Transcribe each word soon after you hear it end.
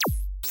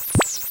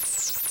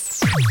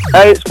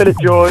Hey, it's Philip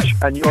George,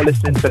 and you're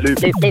listening to Luke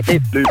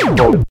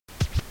Botham.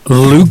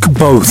 Luke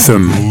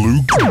Botham.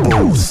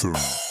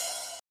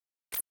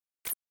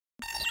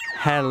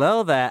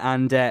 Hello there,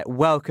 and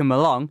welcome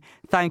along.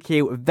 Thank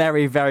you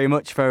very, very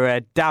much for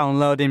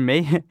downloading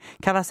me.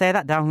 Can I say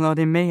that,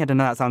 downloading me? I don't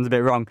know, that sounds a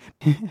bit wrong.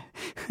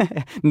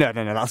 No,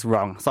 that's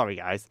wrong. Sorry,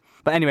 guys.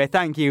 But anyway,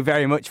 thank you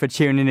very much for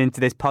tuning into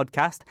this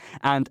podcast.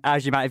 And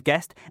as you might have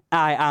guessed,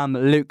 I am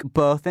Luke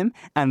Botham,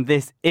 and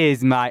this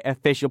is my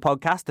official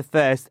podcast, the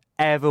first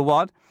ever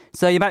one.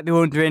 So you might be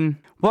wondering,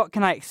 what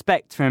can I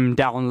expect from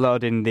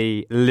downloading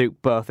the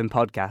Luke Botham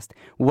podcast?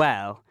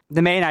 Well,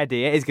 the main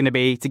idea is going to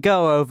be to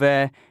go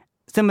over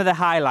some of the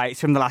highlights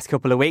from the last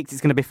couple of weeks.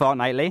 It's going to be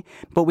fortnightly,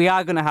 but we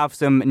are going to have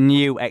some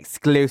new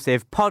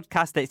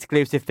podcast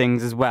exclusive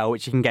things as well,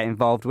 which you can get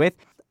involved with.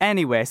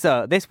 Anyway,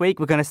 so this week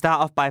we're going to start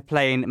off by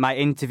playing my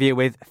interview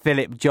with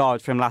Philip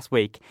George from last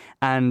week.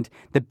 And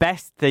the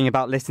best thing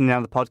about listening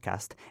on the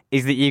podcast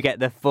is that you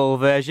get the full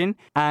version,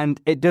 and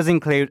it does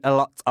include a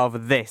lot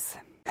of this.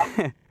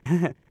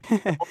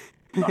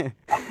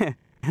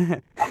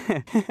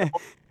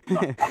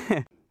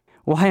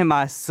 Why am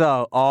I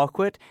so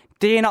awkward?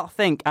 Do you not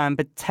think I'm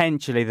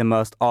potentially the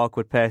most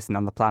awkward person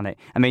on the planet?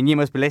 I mean, you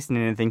must be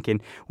listening and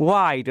thinking,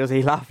 why does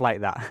he laugh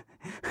like that?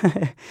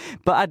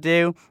 But I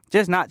do.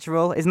 Just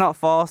natural. It's not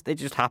forced. It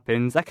just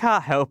happens. I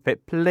can't help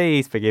it.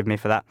 Please forgive me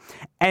for that.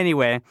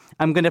 Anyway,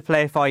 I'm going to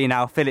play for you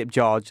now Philip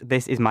George.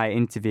 This is my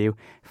interview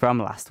from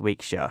last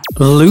week's show.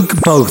 Luke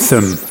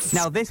Botham.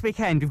 Now, this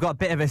weekend, we've got a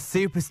bit of a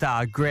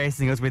superstar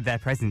gracing us with their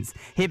presence.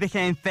 He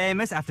became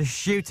famous after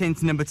shooting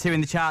to number 2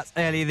 in the charts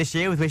earlier this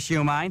year with Wish You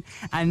Were Mine,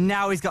 and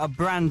now he's got a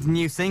brand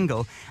new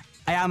single.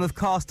 I am, of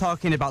course,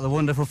 talking about the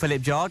wonderful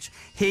Philip George.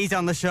 He's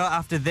on the show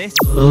after this.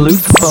 Luke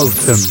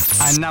Botham.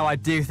 And now I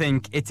do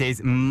think it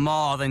is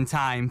more than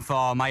time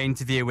for my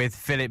interview with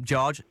Philip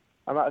George.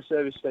 I'm at a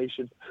service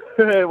station,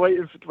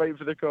 waiting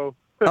for the call.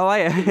 Oh, are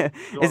you?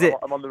 Is it?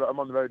 I'm on the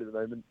road at the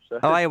moment. So.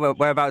 Oh, are you?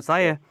 Whereabouts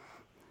are you?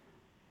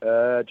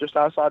 Just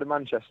outside of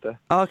Manchester.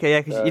 Oh, okay,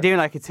 yeah, because you're doing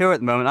like a tour at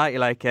the moment, aren't you?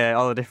 Like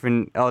all the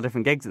different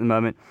gigs at the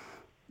moment.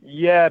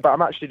 Yeah, but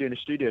I'm actually doing a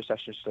studio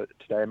session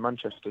today in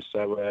Manchester.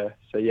 So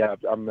yeah,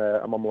 I'm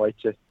on my way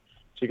to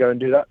go and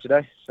do that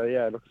today. So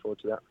yeah, looking forward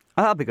to that.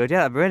 Oh, that'd be good. Yeah,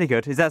 that'd be really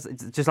good. Is that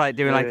just like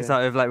doing a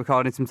sort of like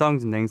recording some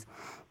songs and things?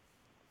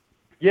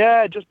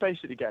 Yeah, just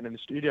basically getting in the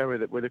studio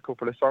with a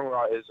couple of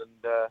songwriters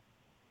and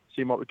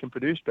seeing what we can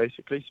produce,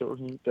 basically, so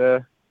we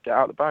can get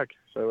out the bag.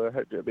 So I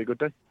hope it'll be a good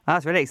day.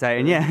 That's really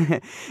exciting, yeah.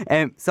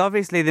 So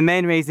obviously the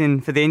main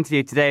reason for the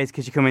interview today is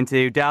because you're coming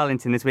to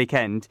Darlington this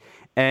weekend.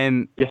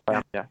 Yes, I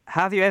am, yeah.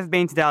 Have you ever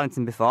been to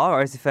Darlington before,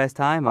 or is it the first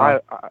time?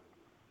 Or?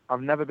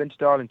 I've never been to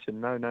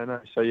Darlington,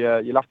 no. So yeah,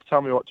 you'll have to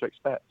tell me what to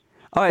expect.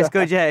 Oh, it's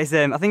good, yeah. It's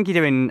I think are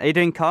you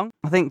doing Kong?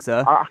 I think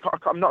so.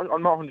 I'm not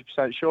 100%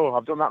 sure.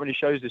 I've done that many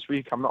shows this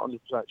week. I'm not 100%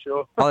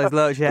 sure. Oh, there's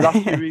loads, yeah. The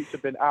last 2 weeks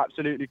have been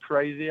absolutely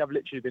crazy. I've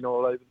literally been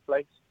all over the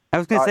place. I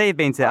was going to say you've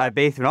been to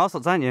Ibiza and all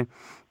sorts, haven't you?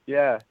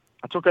 Yeah.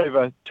 I took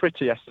over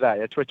Twitter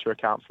yesterday, a Twitter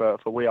account for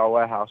We Are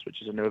Warehouse,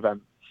 which is a new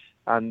event.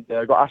 And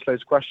I got asked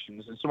loads of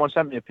questions. And someone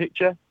sent me a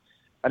picture.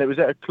 And it was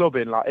at a club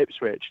in like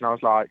Ipswich, and I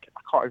was like,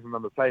 I can't even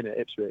remember playing at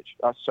Ipswich.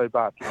 That's so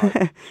bad.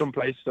 Like, some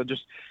places I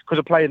just because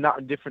I play in that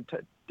in different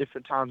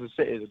towns and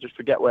cities, I just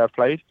forget where I've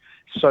played.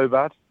 It's so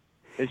bad.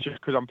 It's just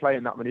because I'm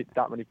playing that many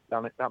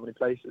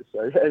places.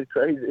 So yeah, it's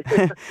crazy.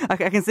 I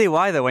can see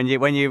why though. When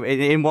you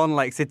in one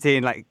like city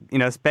in like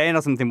Spain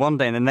or something one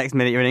day, and the next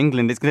minute you're in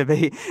England, it's gonna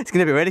be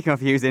really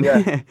confusing.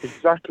 Yeah,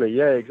 exactly.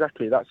 Yeah,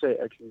 exactly. That's it.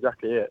 That's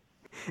exactly it.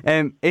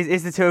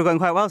 Is the tour going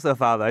quite well so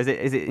far though? Is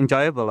it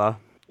enjoyable or?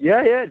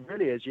 Yeah, it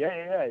really is. Yeah.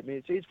 I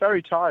mean, it's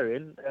very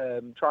tiring.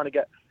 Trying to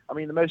get. I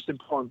mean, the most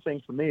important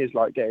thing for me is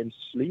like getting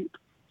sleep.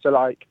 So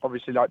like,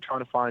 obviously, like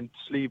trying to find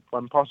sleep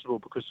when possible,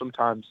 because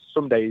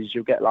some days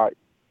you'll get like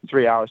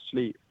 3 hours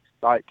sleep.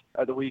 Like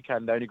at the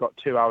weekend, I only got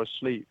 2 hours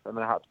sleep, and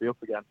then I had to be up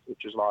again,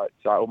 which is like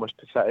almost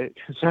pathetic.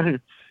 So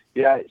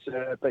yeah,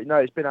 but no,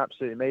 it's been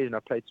absolutely amazing.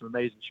 I've played some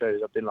amazing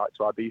shows. I've been like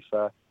to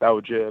Ibiza,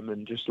 Belgium,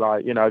 and just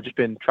like I've just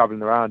been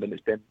traveling around, and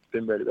it's been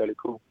really, really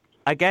cool.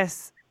 I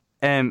guess.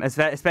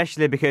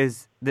 Especially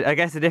because I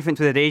guess the difference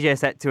with a DJ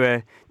set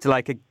to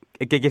like a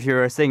gig if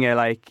you're a singer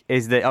like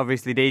is that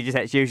obviously DJ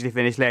sets usually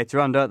finish later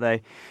on, don't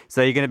they?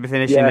 So you're going to be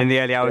finishing in the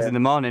early hours in the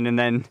morning and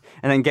then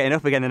getting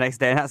up again the next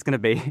day, and that's going to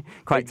be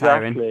quite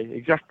tiring.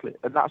 Exactly,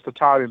 and that's the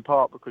tiring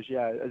part because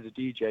as a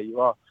DJ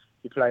you're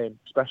playing,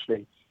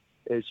 especially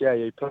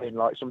you're playing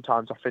like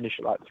sometimes I finish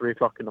at like 3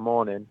 o'clock in the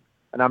morning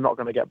and I'm not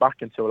going to get back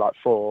until like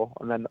 4,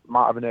 and then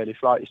might have an early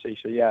flight. You see,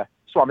 so yeah,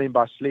 that's what I mean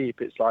by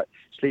sleep. It's like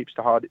sleep's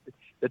the hard.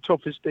 The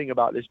toughest thing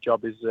about this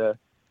job is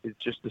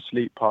just the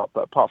sleep part,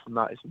 but apart from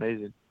that, it's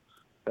amazing.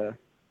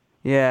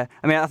 Yeah,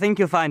 I mean, I think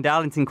you'll find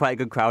Darlington quite a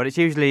good crowd. It's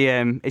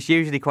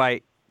usually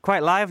quite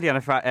lively on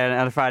a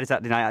Friday,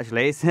 Saturday night.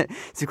 Actually,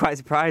 it's quite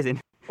surprising.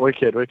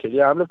 Wicked.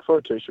 Yeah, I'm looking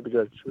forward to it. It should be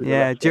good.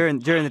 During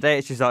the day,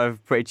 it's just sort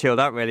of pretty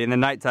chilled out, really, and the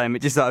night time,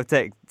 it just sort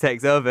of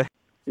takes over.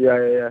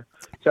 Yeah.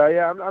 So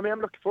yeah, I'm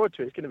looking forward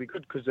to it. It's going to be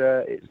good because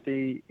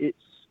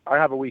I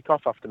have a week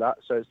off after that,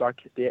 so it's like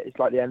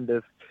the end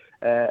of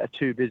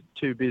two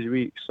busy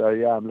weeks. So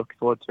yeah, I'm looking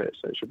forward to it.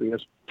 So it should be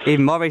good.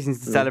 Even more reasons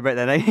to celebrate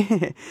then,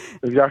 eh?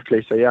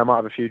 Exactly. So yeah, I might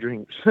have a few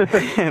drinks.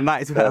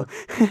 Might as well.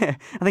 I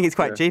think it's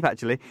quite cheap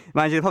actually.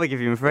 Mind you, they'll probably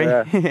give you them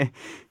free.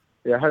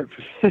 Yeah,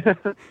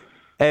 hopefully.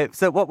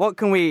 So what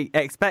can we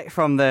expect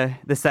from the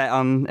set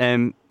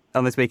on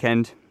this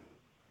weekend?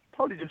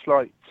 Probably just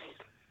like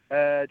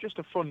just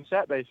a fun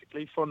set,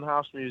 basically. Fun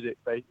house music.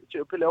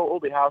 It'll all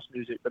be house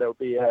music, but it'll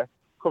be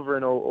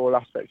covering all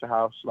aspects of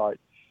house, like,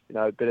 you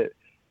know, a bit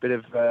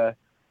of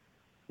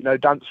you know,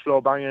 dance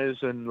floor bangers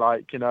and,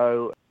 like, you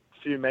know,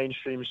 a few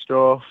mainstream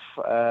stuff,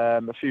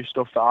 a few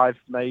stuff that I've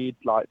made,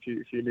 like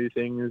a few new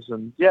things,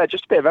 and yeah,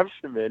 just a bit of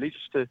everything really,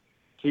 just to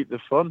keep the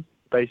fun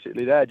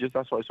basically there. Just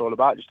that's what it's all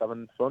about, just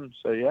having fun.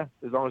 So yeah,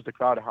 as long as the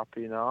crowd are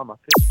happy, you know, I'm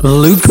happy.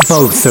 Luke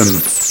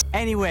Botham.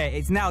 Anyway,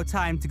 it's now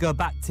time to go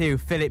back to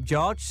Philip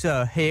George,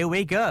 so here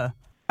we go.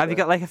 Have you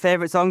got like a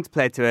favourite song to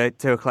play to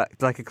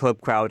like a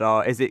club crowd,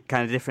 or is it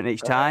kind of different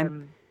each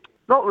time?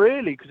 Not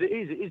really, because it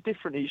is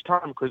different each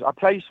time. Because I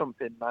play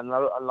something and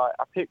I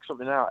pick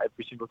something out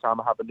every single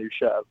time I have a new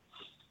show,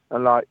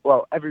 and like,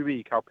 well, every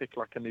week I'll pick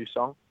like a new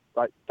song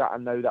like that I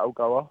know that'll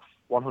go off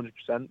 100%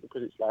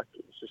 because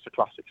it's just a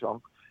classic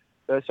song.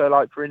 So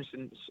like, for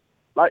instance,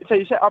 like, so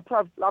you say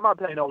I might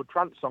play an old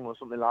trance song or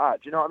something like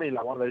that. Do you know what I mean?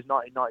 Like one of those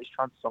 1990s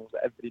trance songs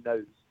that everybody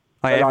knows.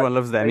 Oh, yeah, everyone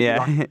loves them,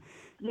 yeah. Like,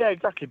 yeah,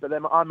 exactly. But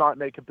then I might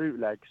make a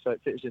bootleg so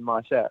it fits in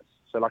my sets.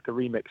 So like a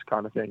remix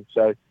kind of thing.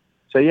 So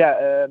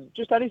yeah,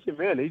 just anything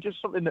really.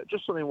 Just something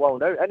well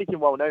known. Anything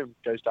well known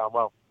goes down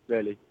well,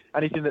 really.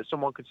 Anything that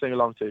someone could sing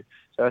along to.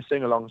 So a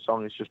sing along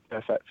song is just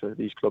perfect for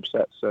these club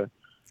sets. So.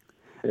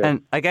 Yeah.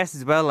 And I guess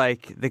as well,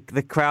 like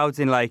the crowds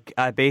in like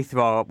Ibiza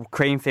or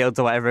Creamfields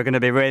or whatever are going to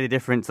be really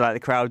different to like the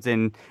crowds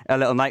in a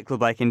little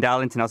nightclub like in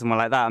Darlington or somewhere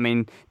like that. I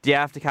mean, do you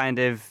have to kind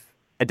of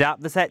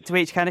adapt the set to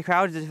each kind of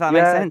crowd? Does that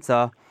make sense?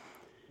 Or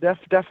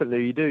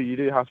definitely, you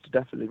do have to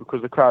definitely,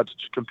 because the crowd's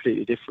just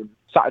completely different.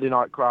 Saturday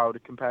night crowd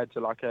compared to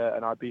like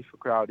an Ibiza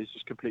crowd is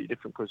just completely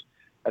different, because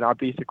an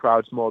Ibiza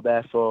crowd's more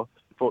there for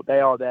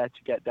they are there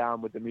to get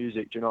down with the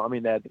music. Do you know what I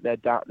mean? They're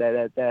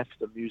there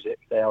for the music.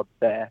 They are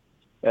there.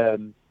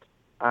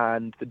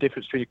 And the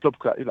difference between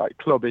a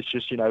club is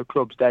just, you know,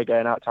 clubs, they're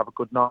going out to have a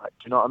good night.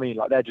 Do you know what I mean?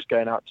 Like, they're just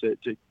going out to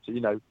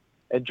you know,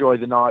 enjoy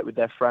the night with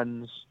their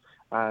friends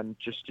and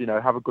just, you know,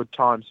 have a good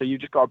time. So you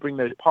just got to bring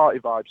those party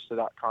vibes to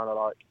that kind of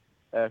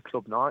like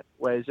club night.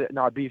 Whereas in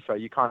Ibiza,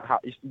 you kind of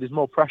there's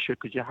more pressure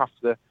because you have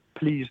to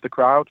please the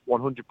crowd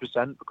 100%,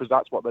 because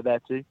that's what they're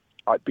there to.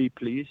 Like, be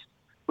pleased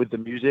with the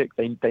music.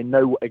 They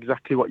know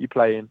exactly what you're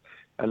playing,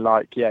 and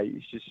like, yeah,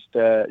 it's just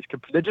they're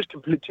just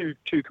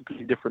two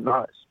completely different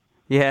nights.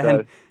 Yeah,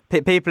 so,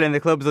 and people in the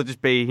clubs will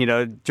just be, you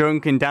know,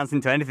 drunk and dancing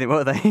to anything,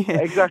 won't they?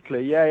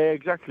 Exactly, yeah,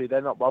 exactly.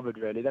 They're not bothered,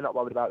 really. They're not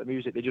bothered about the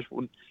music. They just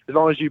want, as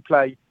long as you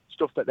play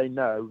stuff that they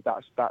know,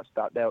 that's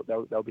that.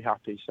 They'll be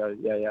happy. So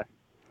yeah.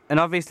 And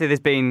obviously,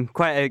 there's been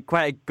quite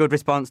a good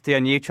response to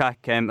your new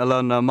track,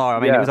 Alone No More. I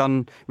mean, It was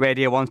on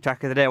Radio 1's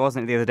track of the day,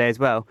 wasn't it, the other day as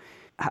well?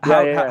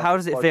 How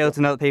does it feel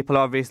to know that people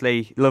are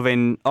obviously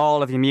loving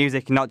all of your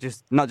music, not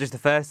just the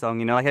first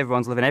song? You know, like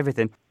everyone's loving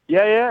everything.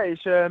 Yeah,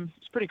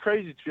 it's pretty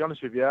crazy, to be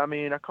honest with you. I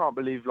mean, I can't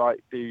believe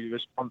like the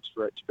response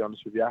for it, to be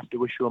honest with you. After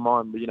Wish You Were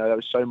Mine, you know, there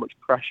was so much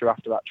pressure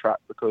after that track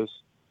because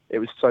it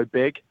was so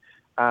big,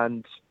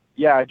 and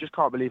yeah, I just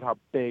can't believe how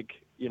big,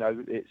 you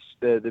know, it's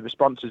the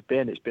response has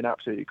been. It's been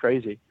absolutely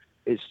crazy.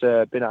 It's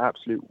been an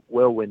absolute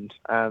whirlwind,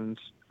 and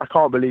I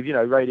can't believe, you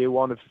know, Radio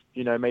 1 have,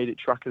 you know, made it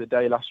track of the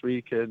day last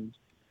week, and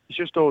it's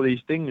just all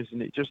these things,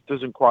 and it just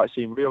doesn't quite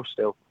seem real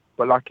still.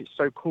 But like, it's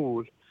so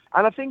cool.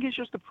 And I think it's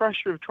just the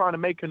pressure of trying to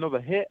make another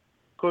hit,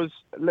 because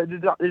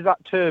there's that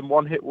term,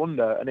 one hit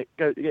wonder, and it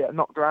gets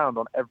knocked around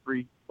on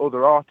every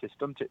other artist,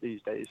 doesn't it,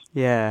 these days?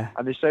 Yeah.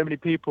 And there's so many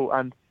people,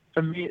 and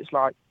for me, it's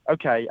like,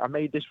 okay, I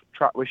made this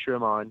track, Wish You Were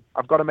Mine.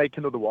 I've got to make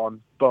another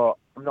one, but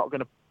I'm not going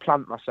to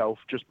plant myself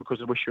just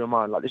because of Wish You Were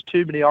Mine. Like, there's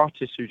too many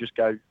artists who just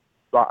go,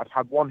 right, I've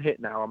had one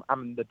hit now,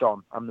 I'm the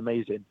Don, I'm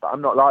amazing. But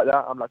I'm not like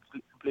that. I'm like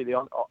completely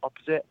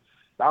opposite.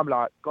 I'm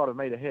like, God, I've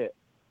made a hit.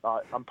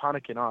 Like, I'm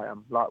panicking. I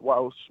am like, what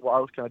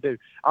else can I do?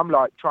 I'm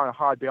like trying to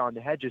hide behind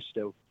the hedges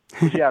still.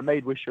 Yeah, I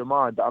made Wish You Were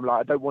Mine, but I'm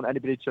like, I don't want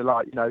anybody to,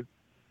 like, you know,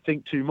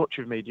 think too much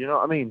of me. Do you know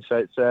what I mean? So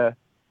it's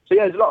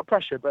yeah, there's a lot of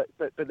pressure, but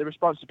the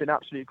response has been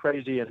absolutely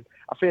crazy, and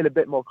I feel a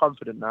bit more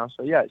confident now.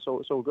 So yeah, it's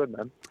all good,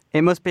 man.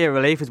 It must be a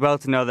relief as well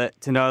to know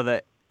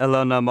that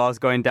Alone No More is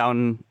going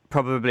down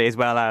probably as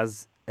well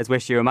as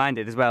Wish You Were Mine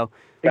did as well.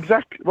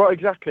 Exactly. Well,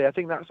 exactly. I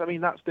think that's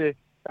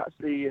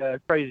the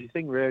crazy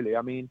thing, really.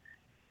 I mean,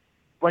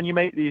 when you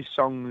make these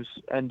songs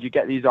and you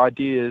get these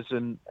ideas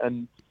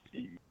and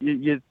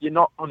you're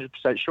not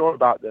 100% sure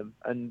about them,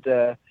 and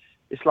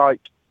it's like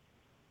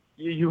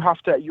you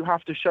have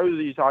to show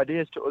these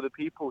ideas to other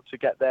people to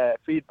get their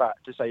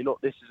feedback, to say, look,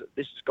 this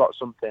has got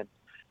something.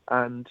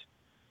 And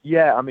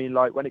yeah, I mean,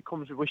 like, when it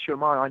comes to Wish You Were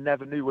Mine, I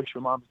never knew Wish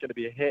You Were Mine was going to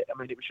be a hit. I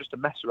mean, it was just a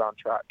mess around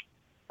track,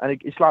 and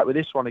it's like with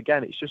this one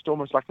again, it's just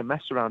almost like a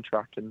mess around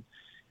track, and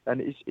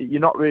you're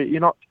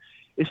not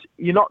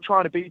you're not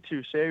trying to be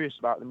too serious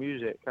about the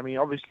music. I mean,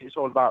 obviously it's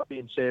all about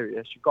being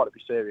serious. You've got to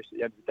be serious at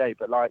the end of the day.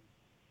 But like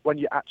when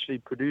you actually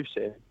produce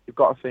it, you've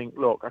got to think,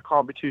 look, I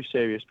can't be too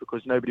serious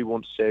because nobody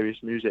wants serious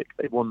music.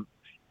 They want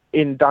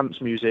in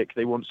dance music.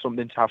 They want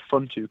something to have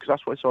fun to because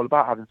that's what it's all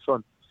about, having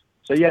fun.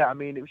 So yeah, I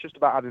mean, it was just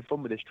about having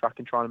fun with this track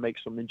and trying to make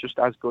something just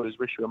as good as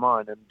Wish You Were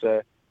Mine.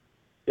 And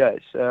yeah,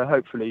 it's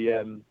hopefully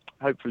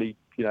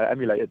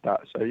emulated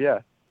that. So yeah,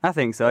 I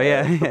think so.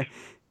 Yeah.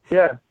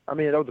 Yeah, I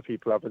mean, other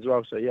people have as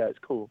well, so yeah, it's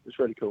cool. It's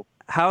really cool.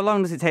 How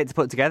long does it take to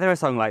put together a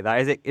song like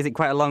that? Is it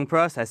quite a long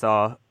process,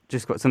 or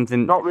just got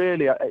something? Not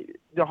really.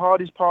 The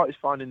hardest part is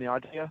finding the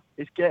idea.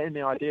 It's getting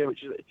the idea,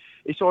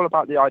 it's all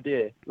about the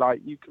idea.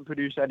 Like, you can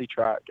produce any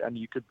track, and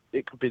it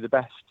could be the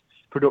best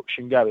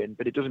production going,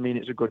 but it doesn't mean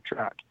it's a good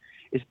track.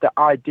 It's the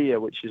idea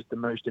which is the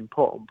most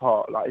important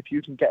part. Like, if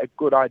you can get a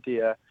good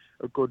idea,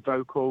 a good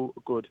vocal,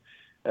 a good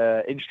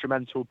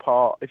instrumental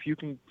part, if you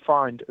can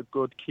find a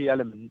good key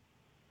element,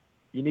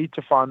 you need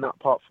to find that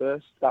part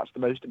first. That's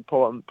the most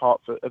important part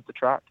of the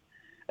track.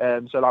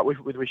 So like with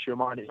Wish You Were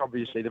Mine, it's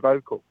obviously the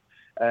vocal.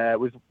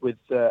 With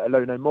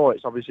Alone No More,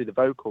 it's obviously the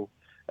vocal.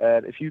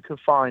 If you can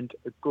find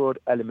a good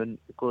element,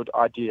 a good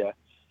idea,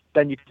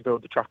 then you can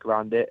build the track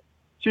around it.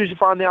 As soon as you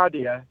find the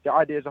idea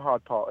is a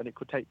hard part and it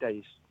could take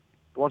days.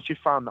 But once you've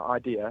found that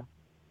idea,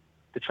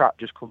 the track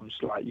just comes,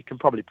 like, you can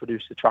probably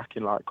produce the track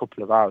in like a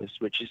couple of hours,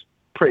 which is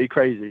pretty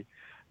crazy.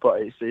 But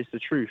it's the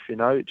truth, you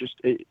know. It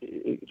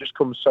just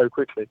comes so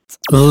quickly.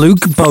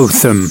 Luke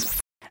Botham.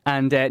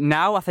 And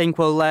now I think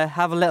we'll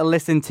have a little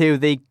listen to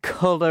the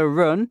Colour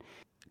Run.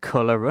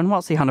 Colour Run?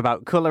 What's he on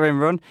about? Colouring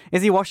Run?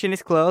 Is he washing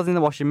his clothes in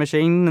the washing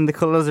machine and the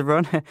colours have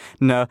run?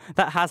 No,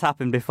 that has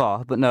happened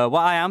before. But no,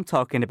 what I am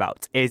talking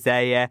about is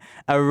a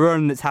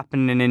run that's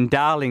happening in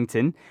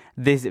Darlington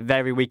this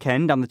very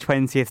weekend on the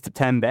 20th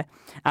September.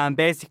 And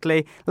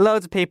basically,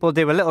 loads of people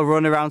do a little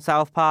run around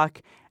South Park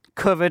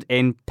covered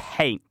in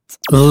paint.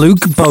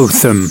 Luke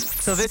Botham.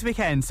 So this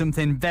weekend,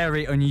 something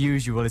very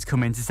unusual is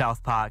coming to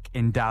South Park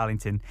in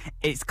Darlington.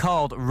 It's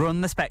called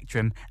Run the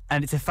Spectrum,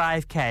 and it's a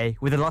 5K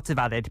with a lot of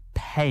added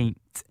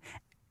paint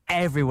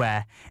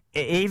everywhere.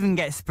 It even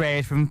gets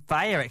sprayed from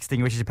fire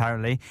extinguishers,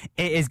 apparently.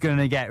 It is going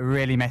to get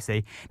really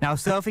messy. Now,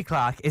 Sophie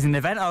Clark is an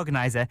event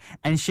organiser,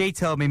 and she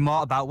told me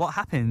more about what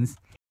happens.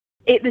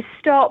 At the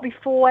start,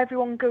 before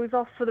everyone goes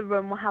off for the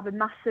run, we'll have a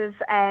massive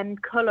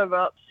colour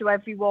up. So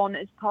everyone,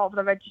 as part of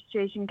the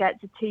registration,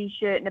 gets a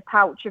T-shirt and a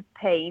pouch of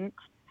paint.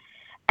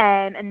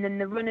 And then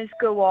the runners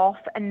go off.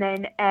 And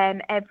then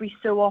every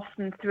so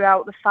often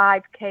throughout the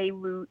 5K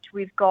route,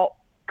 we've got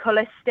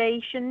colour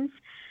stations.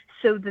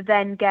 So they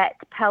then get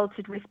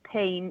pelted with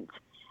paint.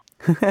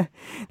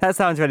 That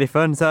sounds really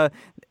fun. So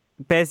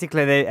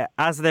basically,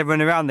 as they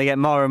run around, they get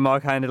more and more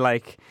kind of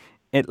like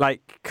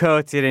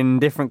coated in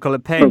different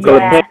coloured paint.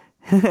 Yeah.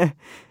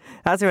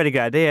 That's a really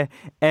good idea.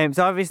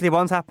 So obviously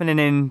one's happening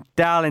in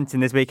Darlington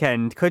this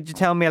weekend. Could you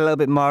tell me a little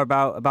bit more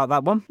about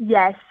that one?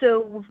 Yeah,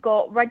 so we've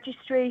got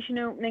registration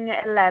opening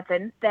at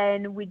 11.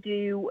 Then we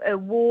do a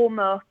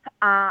warm-up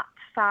at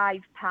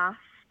 5 past.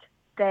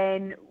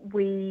 Then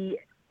we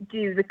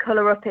do the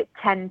colour up at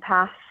 10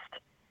 past.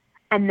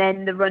 And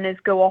then the runners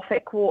go off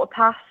at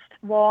 1:15.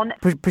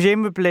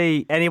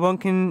 Presumably anyone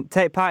can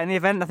take part in the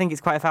event. I think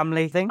it's quite a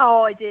family thing.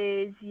 Oh, it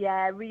is,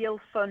 yeah. Real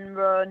fun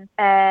run.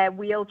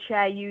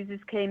 Wheelchair users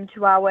came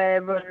to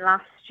our run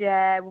last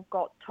year. We've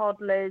got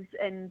toddlers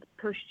and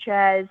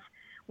pushchairs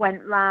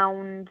went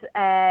round.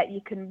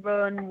 You can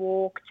run,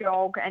 walk,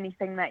 jog,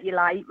 anything that you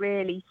like,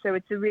 really. So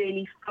it's a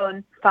really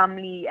fun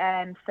family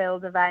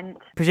filled event.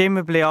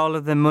 Presumably all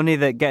of the money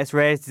that gets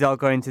raised is all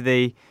going to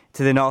the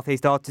North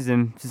East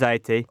Autism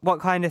Society. What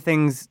kind of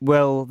things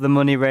will the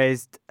money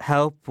raised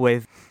help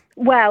with?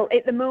 Well,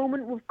 at the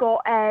moment we've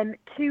got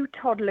 2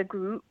 toddler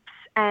groups.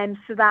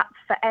 So that's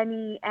for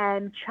any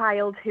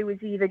child who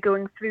is either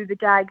going through the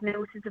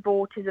diagnosis of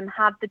autism,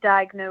 had the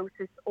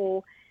diagnosis,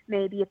 or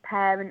maybe a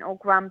parent or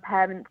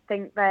grandparent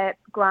think their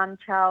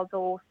grandchild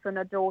or son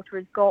or daughter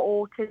has got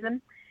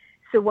autism.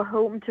 So we're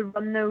hoping to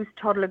run those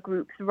toddler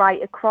groups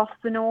right across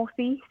the North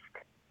East.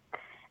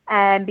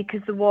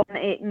 Because the one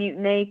at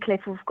Newton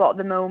Aycliffe we've got at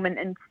the moment,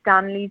 and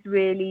Stanley's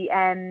really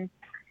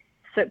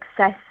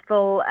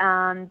successful,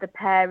 and the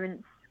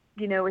parents,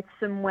 you know, it's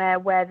somewhere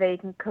where they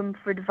can come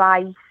for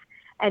advice,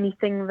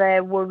 anything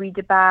they're worried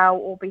about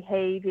or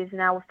behaviours,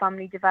 and our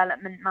family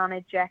development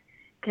manager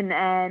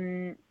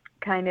can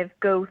kind of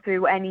go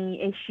through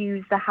any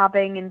issues they're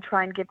having and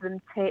try and give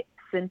them tips,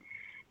 and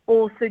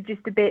also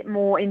just a bit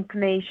more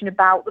information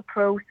about the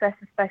process,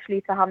 especially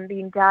if they haven't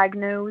been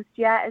diagnosed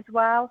yet as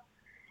well.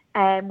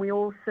 We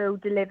also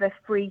deliver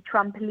free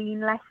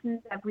trampoline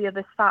lessons every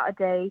other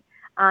Saturday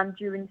and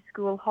during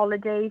school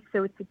holidays.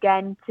 So it's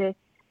again to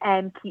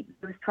keep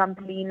those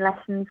trampoline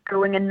lessons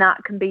going, and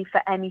that can be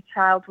for any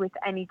child with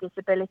any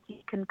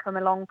disability can come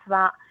along to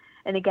that.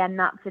 And again,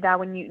 that's at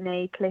our Newton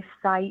Aycliffe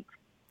site.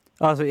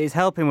 Oh, so it's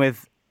helping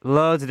with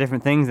loads of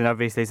different things, and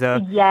obviously,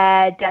 so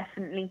yeah,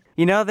 definitely.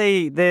 You know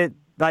the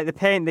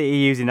paint that you're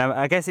using.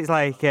 I guess it's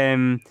like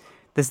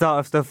The sort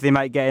of stuff they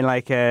might get in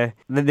like they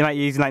might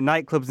use in like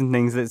nightclubs and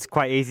things. That's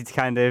quite easy to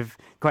kind of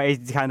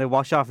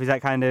wash off. Is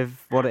that kind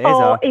of what it is?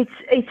 Oh, or?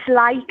 it's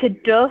like a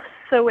dust,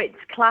 so it's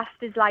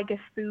classed as like a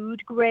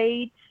food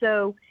grade.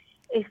 So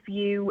if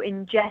you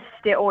ingest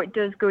it or it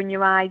does go in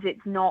your eyes,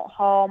 it's not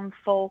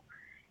harmful.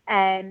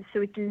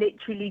 So it's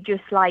literally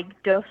just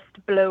like dust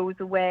blows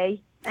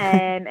away,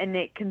 and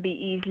it can be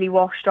easily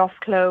washed off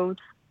clothes.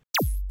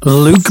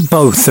 Luke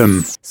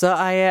Botham. So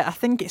I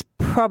think it's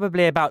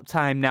probably about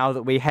time now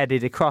that we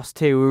headed across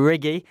to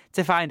Wriggy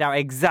to find out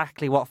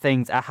exactly what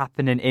things are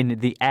happening in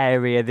the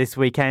area this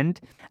weekend.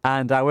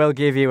 And I will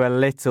give you a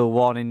little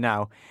warning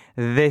now.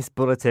 This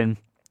bulletin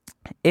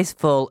is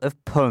full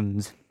of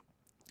puns.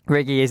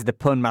 Wriggy is the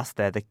pun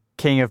master, the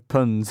king of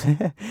puns.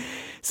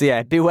 So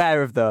yeah,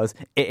 beware of those.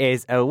 It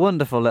is a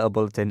wonderful little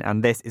bulletin,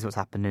 and this is what's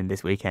happening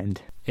this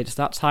weekend. It's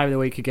that time of the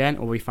week again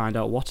where we find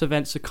out what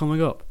events are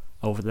coming up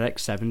over the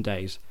next 7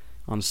 days.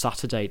 On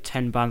Saturday,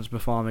 10 bands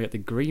performing at the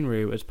Green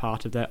Room as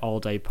part of their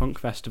all-day punk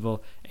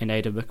festival in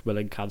aid of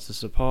Macmillan Cancer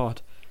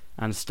Support.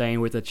 And staying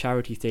with the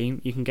charity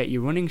theme, you can get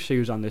your running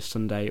shoes on this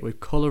Sunday with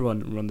Colour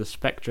Run the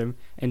Spectrum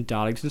in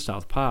Darlington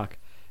South Park.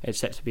 It's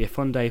set to be a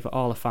fun day for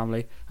all the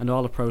family, and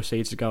all the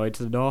proceeds are going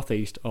to the North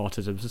East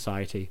Autism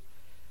Society.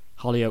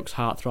 Hollyoaks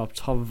heartthrob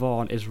Tom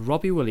Vaughan is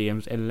Robbie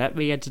Williams in Let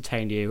Me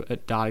Entertain You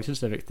at Darlington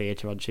Civic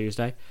Theatre on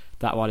Tuesday.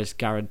 That one is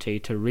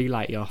guaranteed to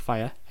relight your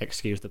fire,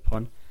 excuse the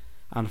pun.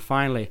 And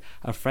finally,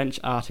 a French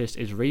artist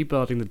is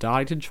rebuilding the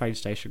Darlington train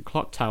station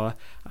clock tower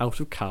out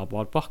of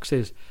cardboard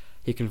boxes.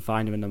 You can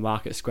find him in the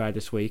Market Square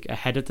this week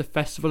ahead of the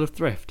Festival of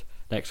Thrift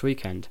next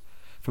weekend.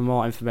 For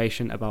more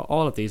information about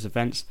all of these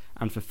events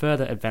and for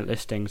further event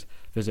listings,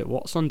 visit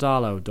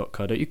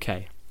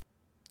whatsondarlo.co.uk.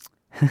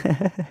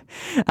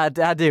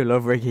 I do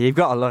love Wriggy. You've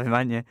got to love him,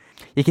 haven't you?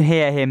 You can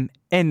hear him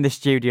in the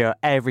studio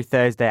every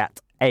Thursday at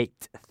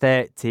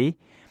 8:30.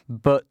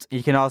 But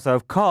you can also,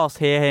 of course,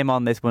 hear him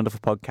on this wonderful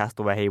podcast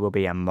where he will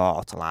be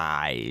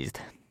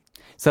immortalised.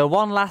 So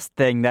one last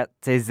thing that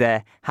is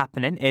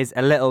happening is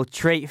a little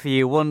treat for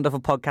you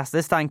wonderful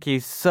podcasters. Thank you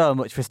so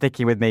much for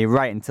sticking with me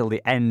right until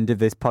the end of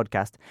this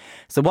podcast.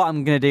 So what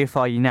I'm going to do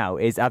for you now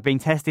is I've been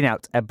testing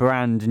out a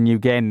brand new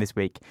game this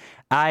week.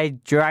 I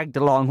dragged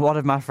along one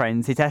of my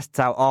friends. He tests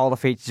out all the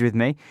features with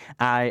me.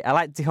 I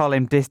like to call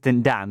him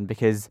Distant Dan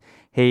because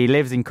he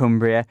lives in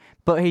Cumbria,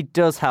 but he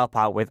does help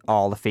out with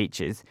all the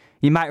features.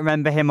 You might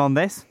remember him on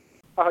this.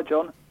 Hi,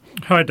 John.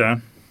 Hi,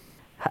 Dan.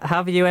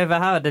 Have you ever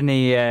had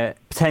any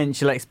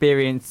potential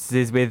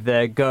experiences with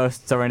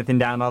ghosts or anything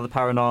down or the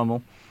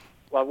paranormal?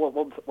 Well,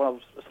 when I was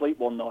asleep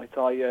one night,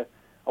 I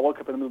woke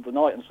up in the middle of the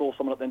night and saw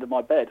someone at the end of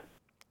my bed.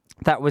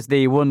 That was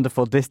the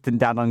wonderful Distant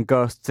Dan on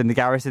Ghosts in the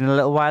Garrison a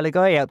little while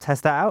ago. He helped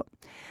test that out.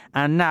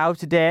 And now,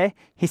 today,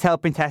 he's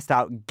helping test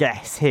out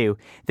Guess Who.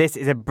 This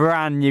is a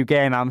brand new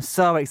game. I'm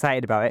so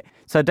excited about it.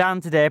 So Dan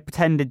today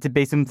pretended to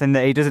be something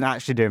that he doesn't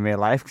actually do in real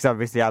life, because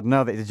obviously I'd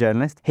know that he's a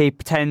journalist. He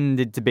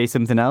pretended to be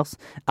something else.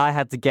 I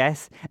had to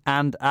guess,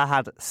 and I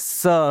had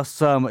so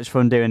much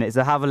fun doing it.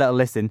 So have a little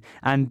listen,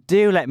 and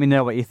do let me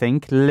know what you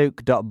think.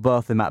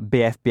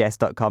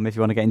 Luke.botham@bfbs.com if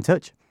you want to get in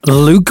touch.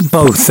 Luke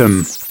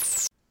Botham.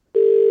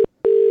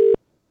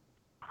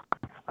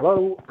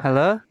 Hello.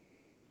 Hello?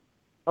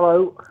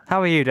 Hello.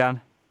 How are you, Dan?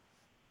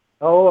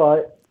 Oh, all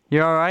right.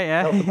 You're all right,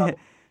 yeah?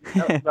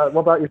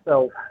 What about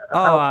yourself?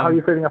 How are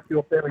you feeling after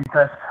your theory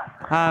test?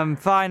 I'm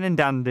fine and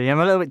dandy. I'm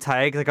a little bit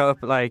tired because I got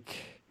up at like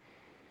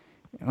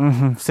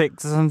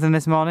 6 or something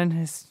this morning.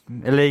 It's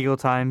illegal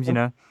times, you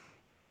know.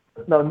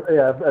 No,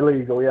 yeah,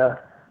 illegal, yeah.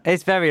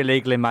 It's very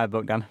illegal in my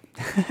book, Dan.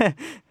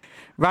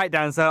 Right,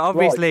 Dan, so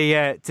obviously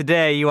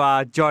today you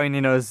are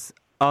joining us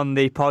on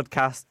the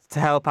podcast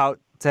to help out,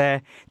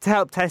 to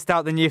help test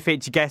out the new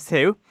feature Guess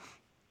Who.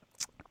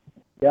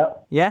 Yeah.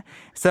 Yeah?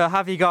 So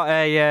have you got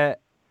a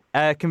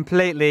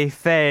completely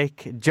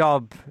fake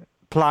job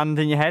planned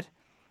in your head?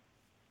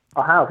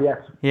 I have, yes.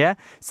 Yeah?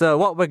 So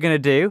what we're going to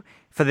do,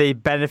 for the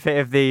benefit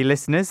of the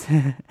listeners,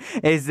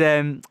 is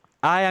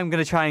I am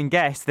going to try and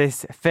guess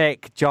this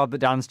fake job that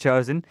Dan's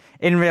chosen.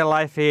 In real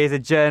life, he is a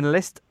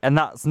journalist, and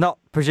that's not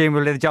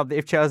presumably the job that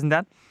you've chosen,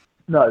 Dan?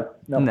 No,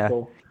 not at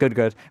all. Good.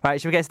 Right,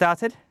 shall we get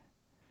started?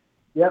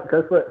 Yep,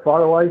 go for it.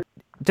 Fire away.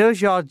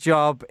 Does your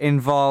job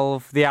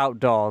involve the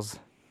outdoors?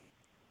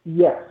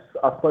 Yes,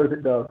 I suppose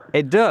it does.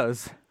 It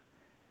does?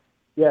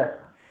 Yes.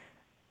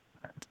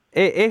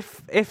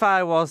 If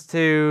I was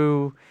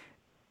to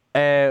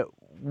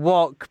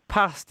walk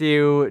past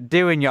you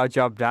doing your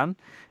job, Dan,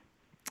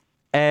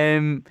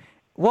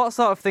 what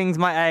sort of things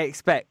might I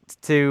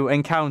expect to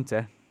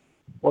encounter?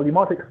 Well, you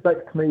might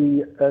expect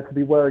me to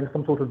be wearing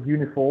some sort of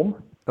uniform.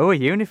 Oh, a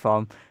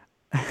uniform.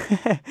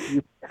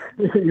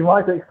 You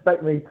might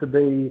expect me to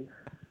be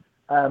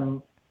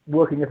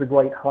working at a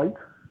great height.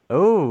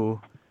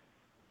 Oh.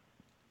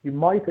 You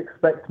might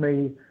expect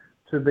me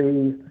to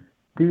be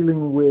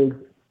dealing with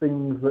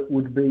things that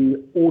would be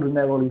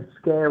ordinarily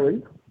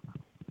scary.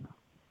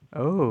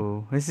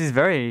 Oh, this is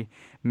very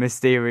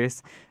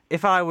mysterious.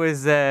 If I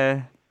was,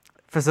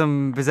 for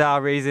some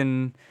bizarre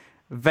reason,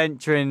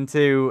 venturing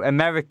to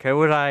America,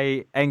 would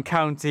I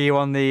encounter you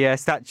on the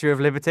Statue of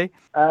Liberty?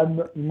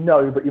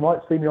 No, but you might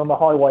see me on the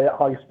highway at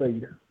high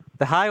speed.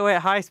 The highway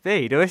at high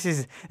speed? Oh, this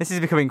is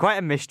becoming quite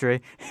a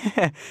mystery.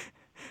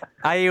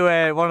 Are you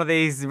one of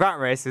these rat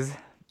racers?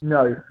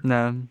 No.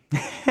 No.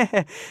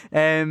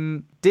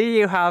 Do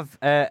you have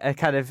a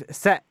kind of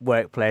set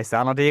workplace,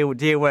 Dan, or do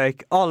you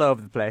work all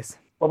over the place?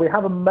 Well, we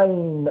have a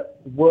main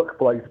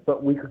workplace,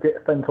 but we could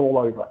get sent all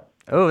over.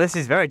 Oh, this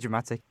is very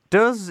dramatic.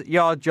 Does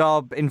your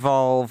job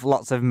involve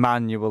lots of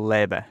manual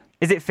labour?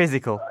 Is it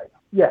physical?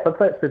 Yes, I'd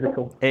say it's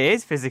physical. It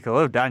is physical.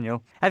 Oh,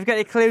 Daniel. Have you got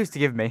any clues to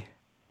give me?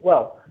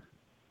 Well,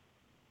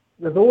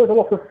 there's always a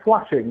lot of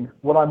flashing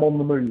when I'm on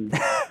the move.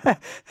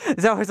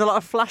 There's always a lot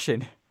of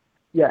flashing.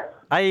 Yes.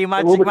 Are you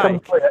It will Magic become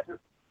Mike? clear.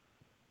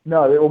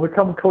 No, it will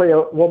become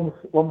clear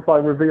once I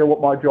reveal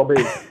what my job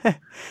is.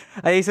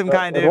 Are you some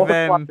kind there's a lot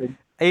of flashing.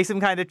 Are you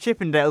some kind of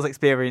Chippendales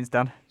experience,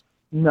 Dan?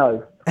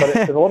 No, but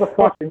there's a lot of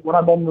flashing when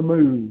I'm on the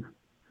move.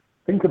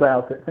 Think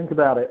about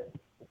it.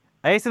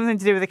 Are you something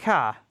to do with a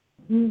car?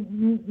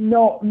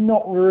 Not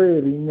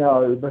really,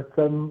 no. But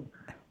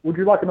would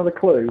you like another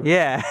clue?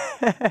 Yeah.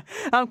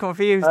 I'm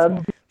confused.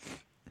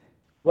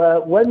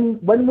 Well, when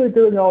we're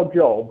doing our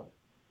job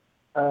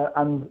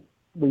and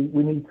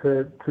we need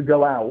to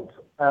go out,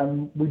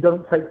 we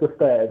don't take the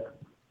stairs.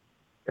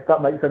 If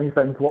that makes any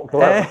sense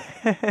whatsoever.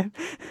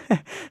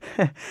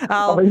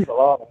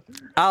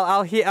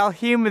 I'll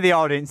humour the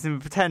audience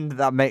and pretend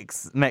that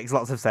makes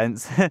lots of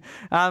sense.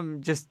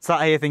 I'm just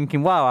sat here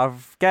thinking, wow,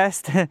 I've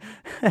guessed.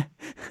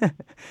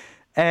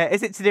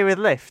 Is it to do with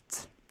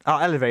lifts or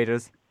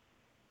elevators?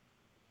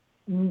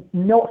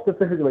 Not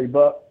specifically,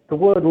 but the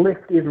word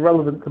lift is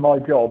relevant to my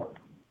job.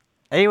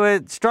 Are you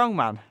a strong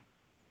man?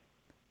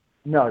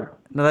 No.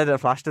 No, they don't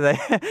flash, do they?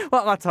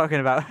 What am I talking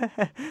about?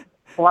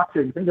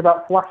 Flashing. Think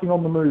about flashing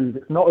on the move.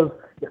 It's not as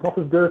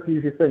dirty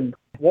as you think.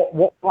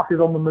 What flashes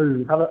on the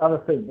move? Have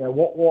a think.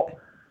 What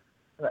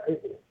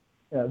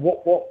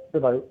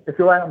if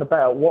you're out and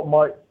about, what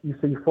might you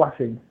see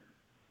flashing?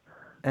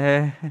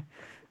 Ambulance?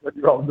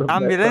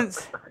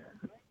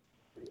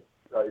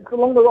 It's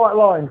along the right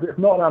lines. It's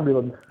not an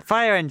ambulance.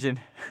 Fire engine?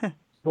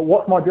 But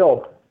what's my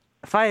job?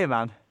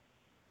 Fireman?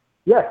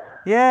 Yes.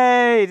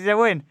 Yay! Did I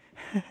win?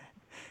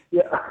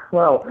 Yeah.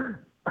 Well,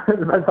 it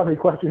depends how many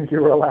questions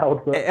you were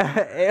allowed. But...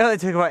 It only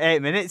took about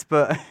 8 minutes,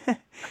 but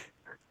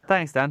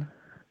thanks, Dan.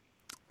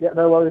 Yeah,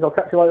 no worries. I'll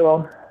catch you later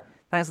on.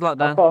 Thanks a lot,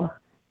 Dan. Have fun.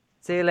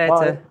 See you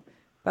later.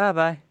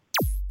 Bye-bye.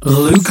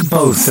 Luke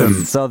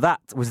Botham. So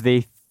that was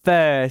the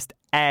first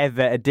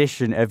ever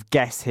edition of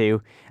Guess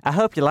Who. I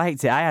hope you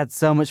liked it. I had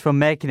so much fun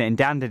making it, and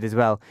Dan did as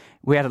well.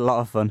 We had a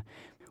lot of fun.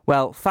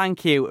 Well,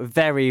 thank you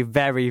very,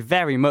 very,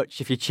 very much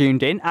if you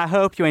tuned in. I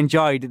hope you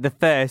enjoyed the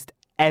first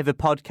ever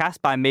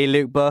podcast by me,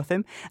 Luke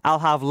Botham. I'll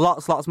have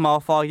lots more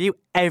for you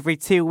every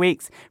 2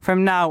 weeks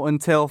from now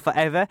until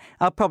forever.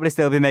 I'll probably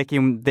still be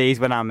making these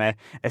when I'm a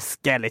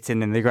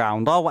skeleton in the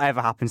ground or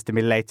whatever happens to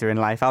me later in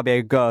life. I'll be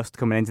a ghost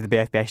coming into the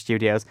BFBS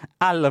studios.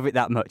 I love it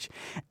that much.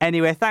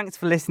 Anyway, thanks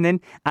for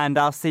listening and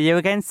I'll see you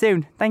again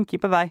soon. Thank you.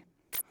 Bye-bye.